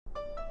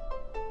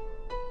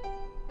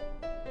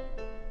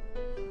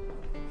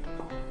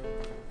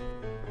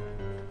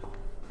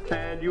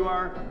said you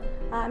are?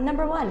 I'm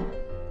number 1.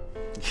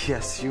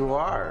 Yes, you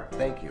are.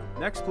 Thank you.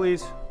 Next,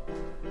 please.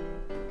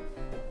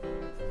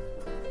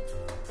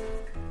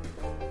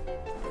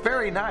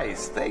 Very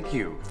nice. Thank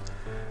you.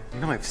 You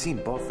know, I've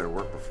seen both their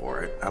work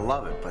before. I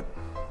love it, but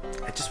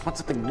I just want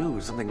something new,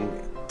 something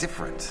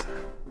different.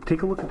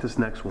 Take a look at this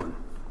next one.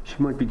 She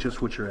might be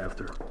just what you're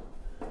after.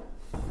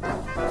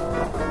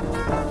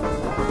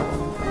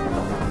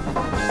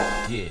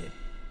 Yeah.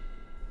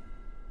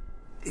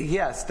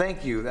 Yes,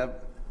 thank you.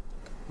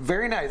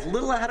 Very nice. A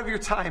little ahead of your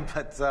time,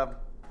 but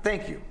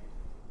thank you.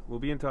 We'll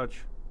be in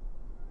touch.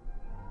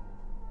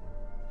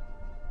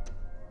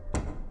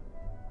 She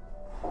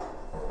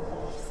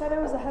said I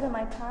was ahead of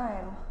my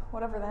time,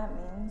 whatever that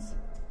means.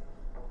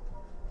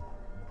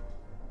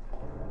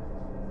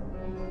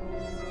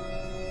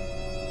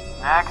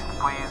 Next,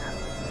 please.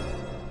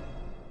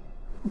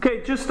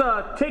 Okay, just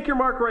take your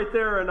mark right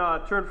there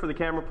and turn for the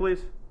camera,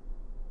 please.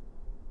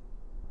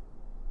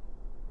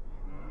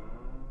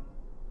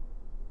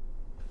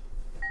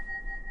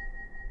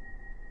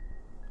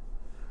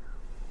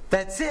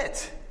 That's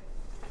it.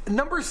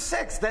 Number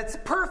 6. That's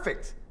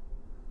perfect.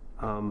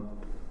 I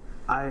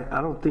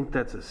don't think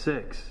that's a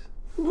 6.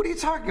 What are you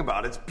talking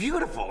about? It's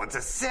beautiful. It's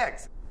a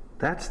 6.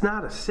 That's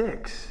not a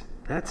 6.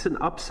 That's an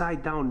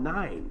upside down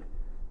 9.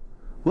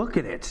 Look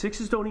at it.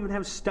 6s don't even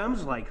have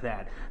stems like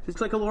that.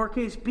 It's like a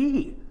lowercase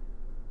b.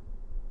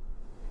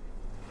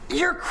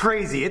 You're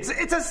crazy. It's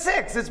a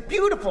 6. It's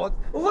beautiful.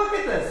 Look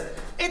at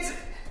this.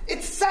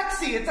 It's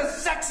sexy. It's a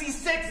sexy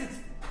 6.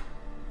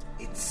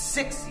 It's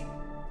sexy.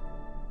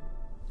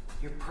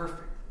 You're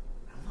perfect.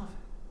 I love it.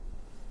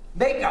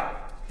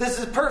 Makeup. This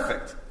is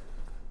perfect.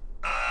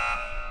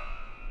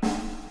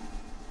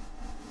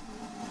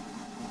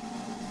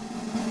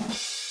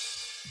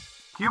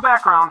 Cue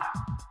background.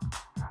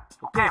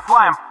 Okay,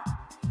 fly him.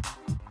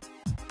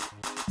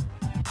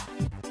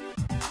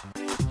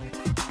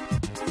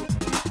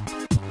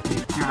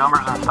 Cue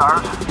numbers and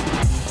stars.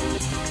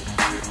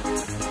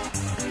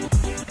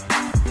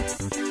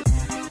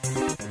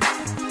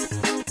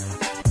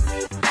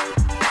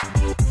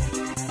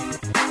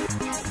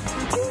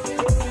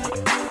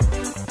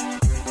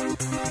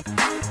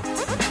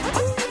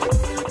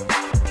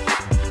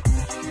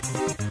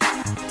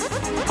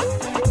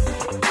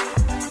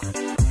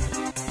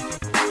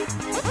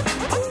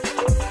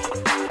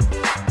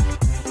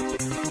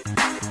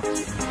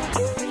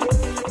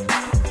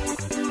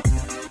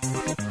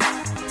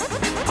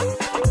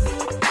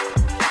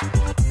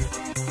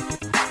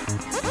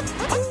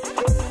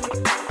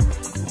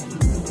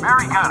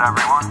 Very good,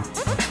 everyone.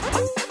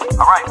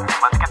 All right,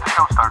 let's get the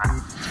show started.